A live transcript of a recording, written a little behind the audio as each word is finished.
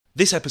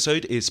This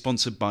episode is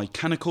sponsored by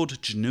Canaccord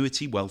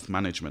Genuity Wealth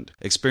Management,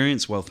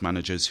 experienced wealth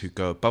managers who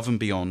go above and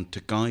beyond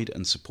to guide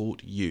and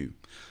support you.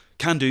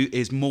 Can do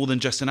is more than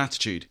just an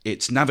attitude.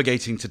 It's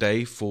navigating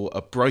today for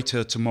a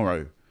brighter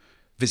tomorrow.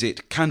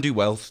 Visit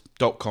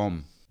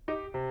candowealth.com.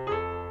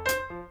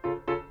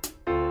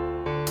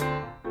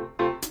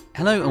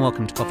 Hello and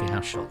welcome to Coffee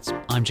House Shots.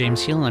 I'm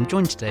James Heale and I'm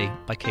joined today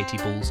by Katy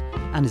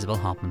and Isabel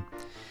Hardman.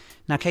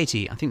 Now,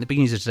 Katy, I think the big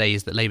news of today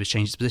is that Labour's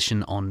changed its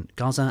position on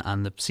Gaza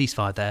and the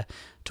ceasefire there.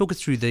 Talk us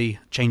through the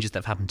changes that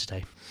have happened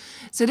today.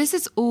 So this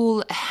is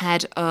all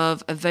ahead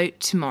of a vote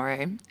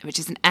tomorrow, which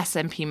is an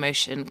SNP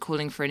motion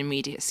calling for an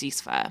immediate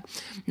ceasefire.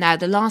 Now,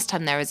 the last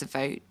time there was a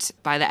vote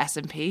by the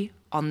SNP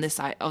on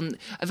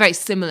a very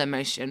similar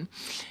motion,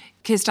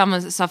 Keir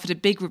Starmer suffered a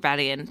big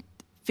rebellion.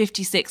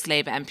 56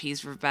 Labour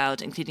MPs rebelled,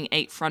 including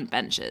 8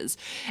 frontbenchers.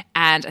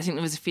 And I think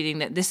there was a feeling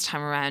that this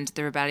time around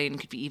the rebellion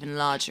could be even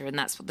larger, and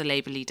that's what the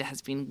Labour leader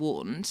has been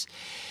warned.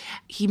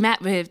 He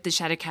met with the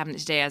shadow cabinet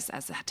today, as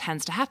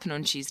tends to happen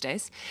on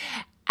Tuesdays.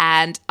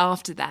 And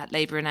after that,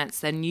 Labour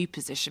announced their new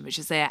position, which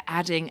is they are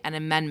adding an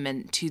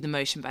amendment to the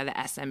motion by the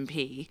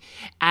SNP.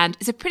 And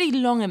it's a pretty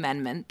long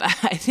amendment, but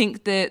I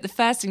think the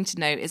first thing to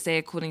note is they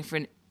are calling for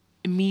an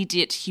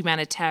immediate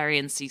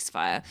humanitarian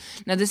ceasefire.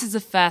 Now, this is the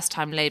first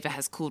time Labour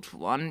has called for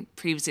one.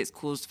 Previously, it's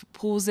called for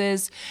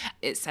pauses.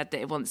 It said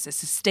that it wants a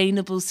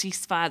sustainable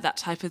ceasefire, that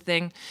type of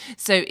thing.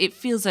 So it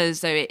feels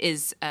as though it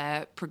is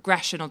a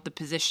progression of the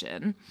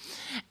position.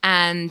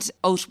 And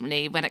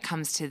ultimately, when it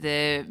comes to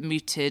the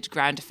mooted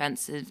ground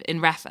offensive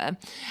in Rafah,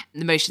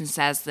 the motion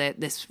says that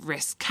this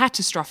risks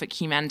catastrophic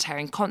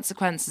humanitarian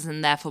consequences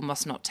and therefore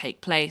must not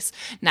take place.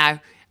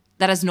 Now,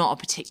 that is not a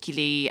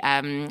particularly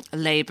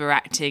Labour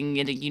acting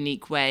in a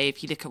unique way.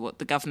 If you look at what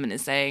the government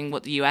is saying,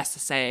 what the US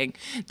is saying,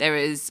 there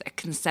is a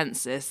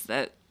consensus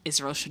that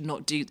Israel should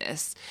not do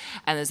this.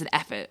 And there's an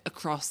effort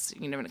across,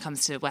 when it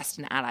comes to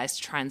Western allies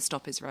to try and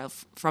stop Israel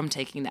from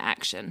taking the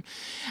action.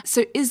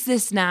 So is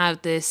this now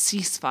the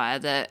ceasefire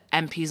that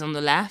MPs on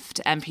the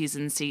left, MPs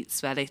in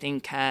seats where they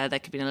think there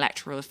could be an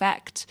electoral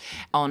effect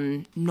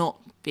on not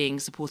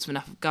being supportive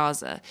enough of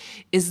Gaza,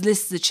 is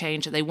this the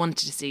change that they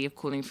wanted to see of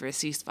calling for a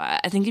ceasefire?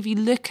 I think if you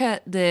look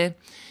at the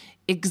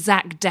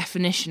exact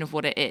definition of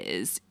what it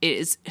is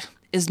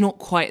not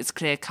quite as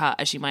clear-cut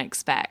as you might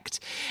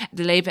expect.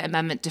 The Labour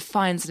amendment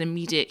defines an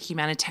immediate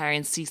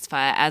humanitarian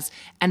ceasefire as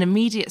an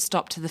immediate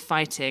stop to the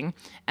fighting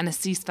and a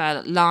ceasefire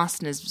that lasts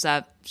and is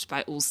observed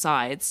by all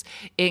sides.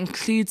 It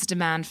includes a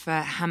demand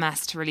for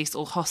Hamas to release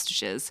all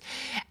hostages.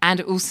 And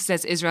it also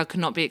says Israel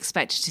cannot be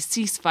expected to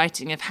cease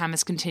fighting if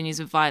Hamas continues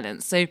with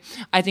violence. So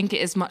I think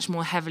it is much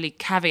more heavily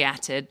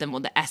caveated than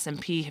what the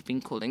SNP have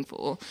been calling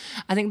for.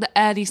 I think the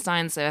early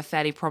signs, though, are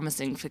fairly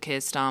promising for Keir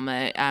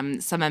Starmer.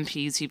 Some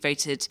MPs who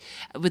voted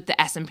with the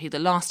SNP the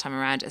last time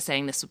around are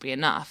saying this will be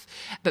enough.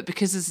 But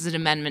because this is an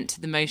amendment to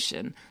the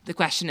motion, the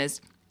question is,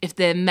 if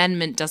the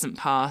amendment doesn't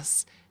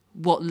pass,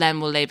 what then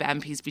will Labour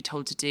MPs be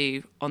told to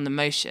do on the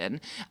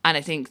motion? And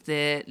I think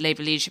the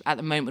Labour leadership at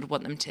the moment would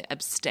want them to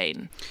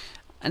abstain.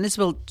 And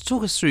Isabel,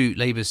 talk us through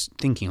Labour's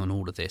thinking on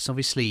all of this.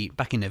 Obviously,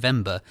 back in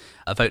November,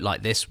 a vote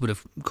like this would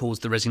have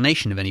caused the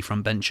resignation of any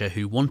frontbencher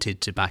who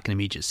wanted to back an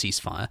immediate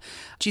ceasefire.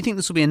 Do you think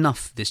this will be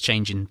enough, this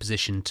change in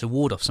position, to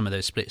ward off some of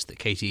those splits that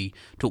Katy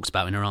talks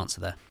about in her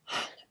answer there?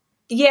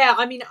 Yeah,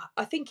 I mean,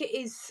 I think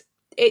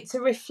it's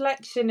a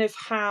reflection of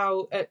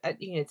how,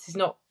 this is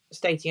not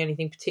stating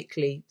anything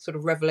particularly sort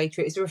of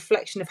revelatory. It's a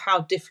reflection of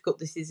how difficult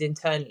this is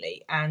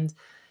internally. And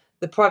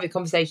the private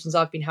conversations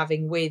I've been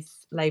having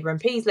with Labour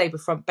MPs, Labour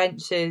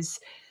frontbenchers,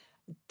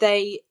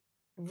 they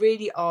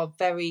really are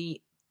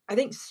very, I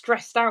think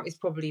stressed out is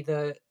probably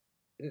the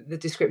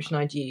description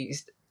I'd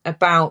used,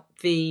 about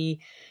the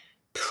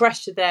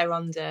pressure they're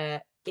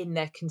under in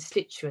their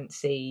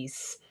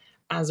constituencies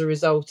as a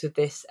result of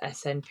this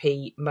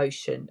SNP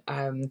motion.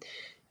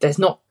 There's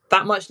not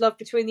that much love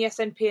between the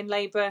SNP and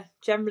Labour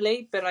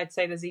generally, but I'd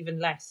say there's even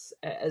less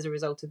as a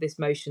result of this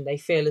motion. They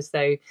feel as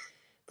though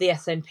the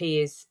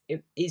SNP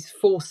is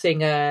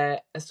forcing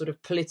a sort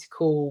of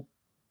political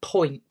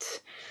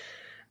point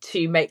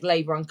to make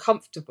Labour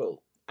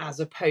uncomfortable,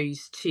 as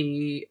opposed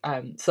to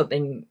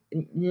something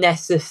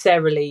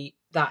necessarily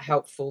that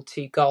helpful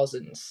to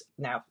Gazans.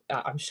 Now,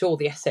 I'm sure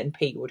the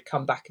SNP would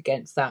come back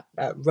against that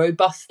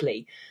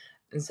robustly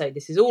and say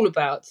this is all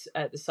about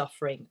the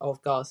suffering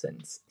of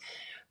Gazans.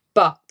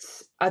 But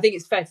I think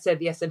it's fair to say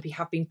the SNP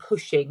have been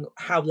pushing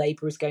how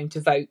Labour is going to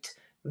vote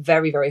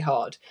very, very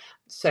hard.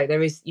 So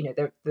there is,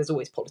 there's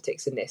always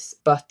politics in this,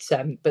 but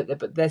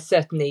there's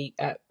certainly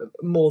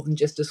more than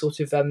just a sort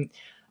of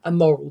a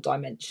moral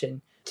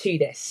dimension to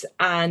this.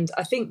 And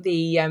I think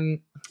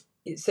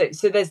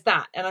so there's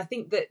that. And I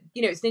think that,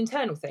 it's an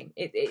internal thing.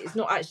 It's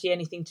not actually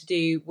anything to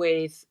do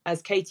with,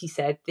 as Katy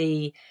said,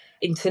 the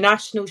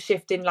international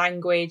shift in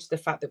language, the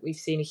fact that we've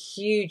seen a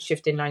huge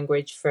shift in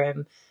language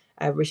from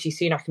Rishi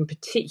Sunak and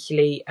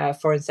particularly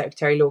Foreign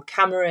Secretary Lord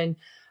Cameron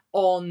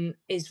on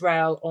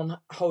Israel, on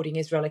holding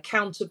Israel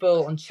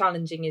accountable, on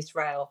challenging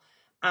Israel,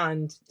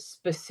 and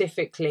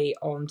specifically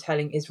on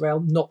telling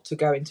Israel not to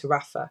go into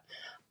Rafah.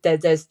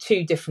 there's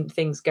two different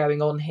things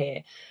going on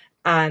here.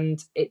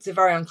 And it's a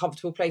very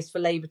uncomfortable place for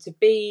Labour to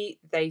be.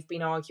 They've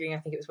been arguing, I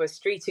think it was Wes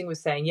Streeting was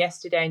saying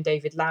yesterday, and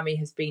David Lammy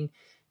has been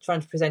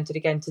trying to present it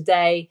again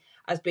today,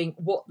 as being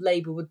what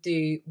Labour would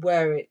do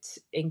were it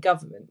in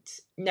government.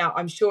 Now,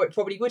 I'm sure it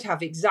probably would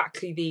have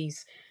exactly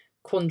these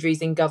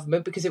quandaries in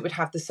government because it would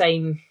have the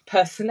same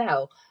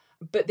personnel.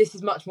 But this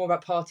is much more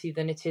about party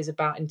than it is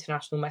about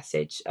international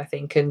message, I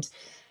think. And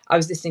I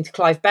was listening to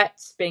Clive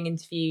Betts being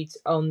interviewed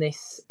on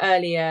this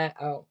earlier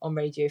on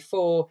Radio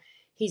 4.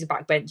 He's a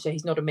backbencher.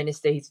 He's not a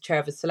minister. He's a chair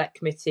of a select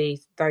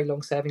committee, very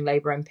long-serving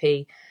Labour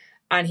MP.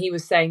 And he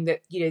was saying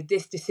that,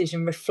 this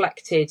decision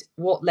reflected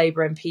what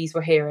Labour MPs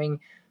were hearing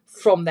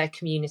from their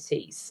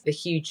communities, the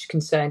huge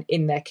concern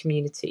in their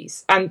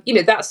communities. And,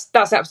 that's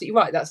absolutely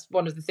right. That's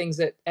one of the things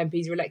that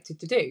MPs are elected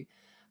to do.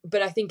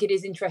 But I think it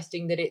is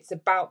interesting that it's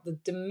about the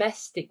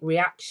domestic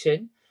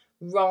reaction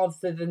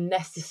rather than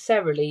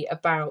necessarily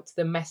about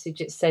the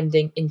message it's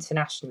sending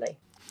internationally.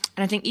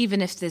 And I think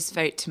even if this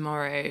vote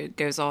tomorrow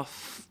goes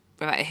off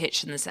without a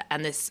hitch in this,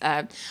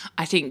 I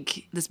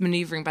think this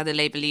manoeuvring by the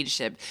Labour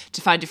leadership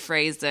to find a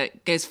phrase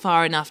that goes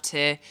far enough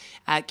to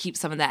keep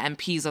some of their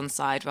MPs on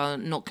side while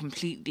not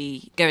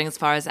completely going as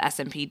far as the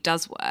SNP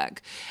does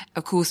work.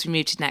 Of course, we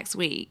move to next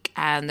week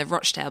and the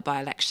Rochdale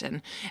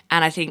by-election.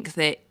 And I think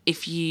that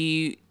if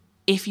you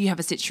have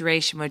a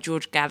situation where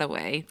George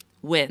Galloway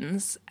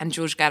wins, and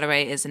George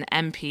Galloway is an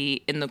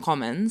MP in the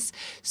Commons,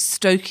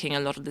 stoking a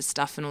lot of this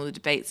stuff and all the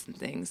debates and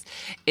things,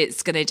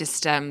 it's going to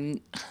just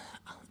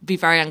be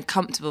very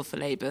uncomfortable for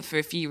Labour for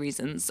a few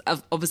reasons.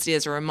 Obviously,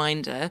 as a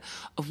reminder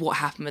of what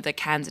happened with their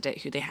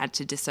candidate who they had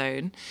to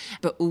disown,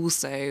 but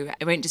also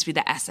it won't just be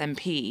the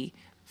SNP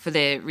for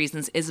the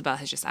reasons Isabel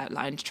has just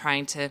outlined,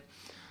 trying to,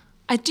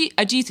 I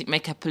do think,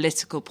 make a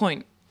political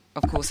point,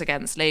 of course,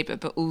 against Labour,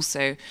 but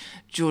also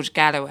George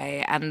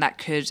Galloway, and that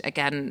could,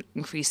 again,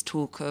 increase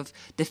talk of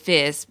the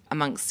fears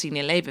amongst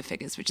senior Labour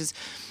figures, which is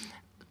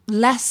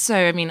less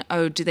so,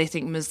 do they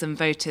think Muslim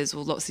voters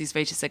or lots of these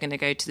voters are going to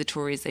go to the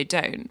Tories? They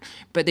don't.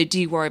 But they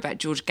do worry about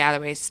George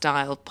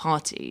Galloway-style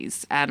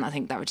parties, and I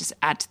think that would just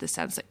add to the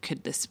sense that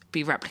could this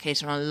be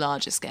replicated on a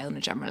larger scale in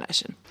a general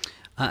election.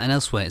 And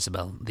elsewhere,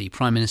 Isabel, the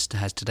Prime Minister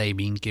has today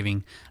been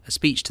giving a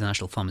speech to the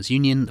National Farmers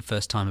Union, the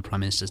first time a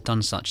Prime Minister has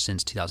done such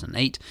since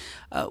 2008.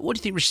 What do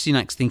you think Rishi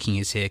Sunak's thinking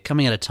is here,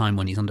 coming at a time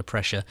when he's under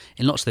pressure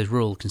in lots of those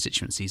rural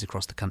constituencies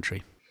across the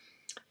country?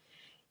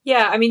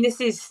 Yeah,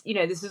 this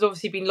is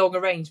obviously been long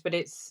arranged, but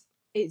it's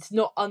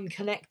not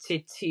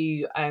unconnected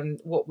to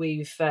what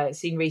we've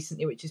seen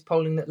recently, which is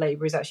polling that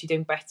Labour is actually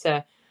doing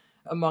better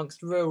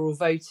amongst rural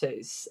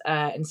voters.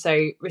 And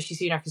so Rishi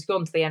Sunak has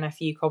gone to the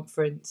NFU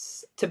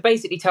conference to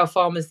basically tell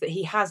farmers that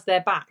he has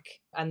their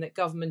back and that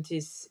government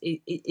is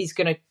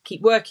going to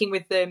keep working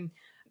with them,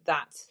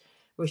 that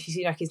Rishi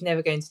Sunak is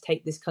never going to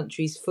take this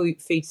country's food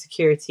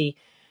security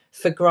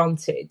for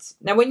granted.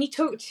 Now, when you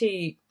talk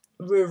to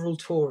rural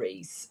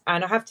Tories,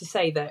 and I have to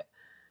say that,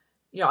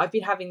 I've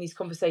been having these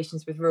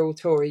conversations with rural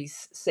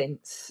Tories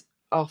since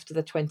after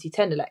the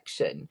 2010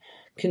 election,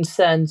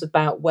 concerns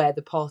about where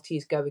the party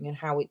is going and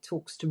how it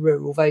talks to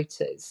rural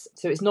voters.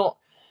 So it's not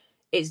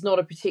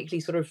a particularly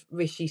sort of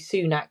Rishi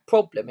Sunak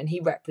problem, and he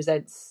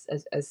represents,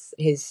 as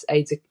his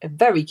aides are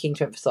very keen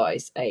to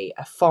emphasise, a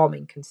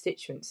farming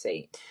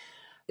constituency.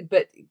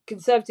 But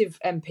Conservative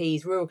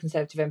MPs, rural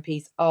Conservative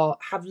MPs,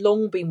 have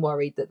long been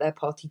worried that their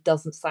party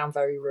doesn't sound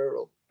very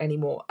rural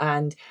anymore,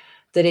 and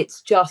that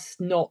it's just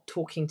not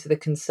talking to the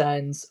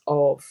concerns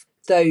of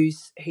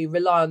those who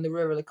rely on the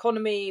rural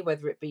economy,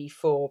 whether it be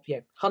for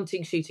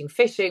hunting, shooting,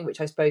 fishing, which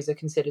I suppose are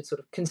considered sort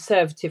of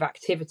conservative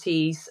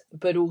activities,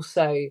 but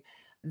also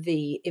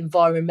the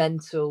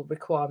environmental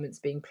requirements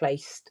being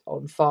placed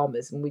on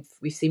farmers. And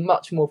we've seen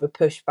much more of a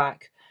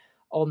pushback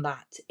on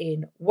that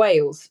in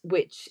Wales,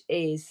 which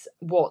is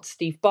what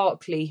Steve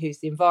Barclay, who's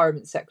the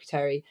Environment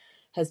Secretary,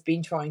 has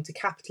been trying to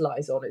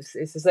capitalise on. It's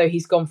as though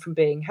he's gone from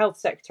being Health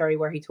Secretary,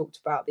 where he talked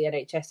about the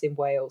NHS in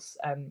Wales,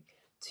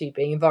 to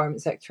being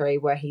Environment Secretary,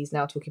 where he's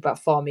now talking about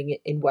farming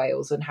in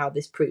Wales and how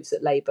this proves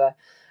that Labour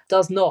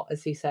does not,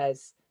 as he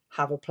says,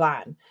 have a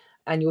plan.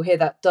 And you'll hear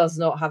that does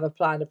not have a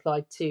plan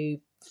applied to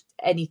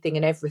anything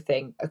and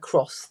everything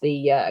across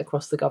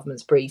the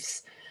government's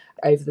briefs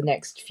over the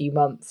next few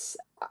months.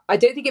 I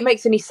don't think it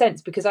makes any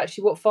sense, because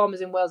actually what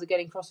farmers in Wales are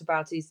getting cross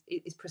about is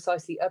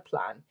precisely a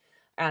plan,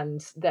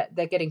 and that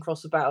they're getting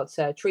cross about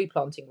tree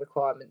planting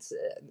requirements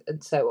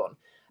and so on.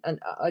 And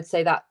I'd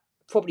say that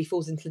probably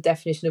falls into the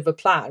definition of a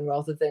plan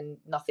rather than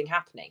nothing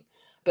happening.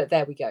 But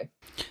there we go.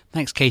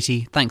 Thanks,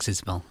 Katy. Thanks,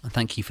 Isabel. And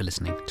thank you for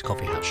listening to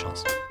Coffee House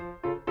Shots.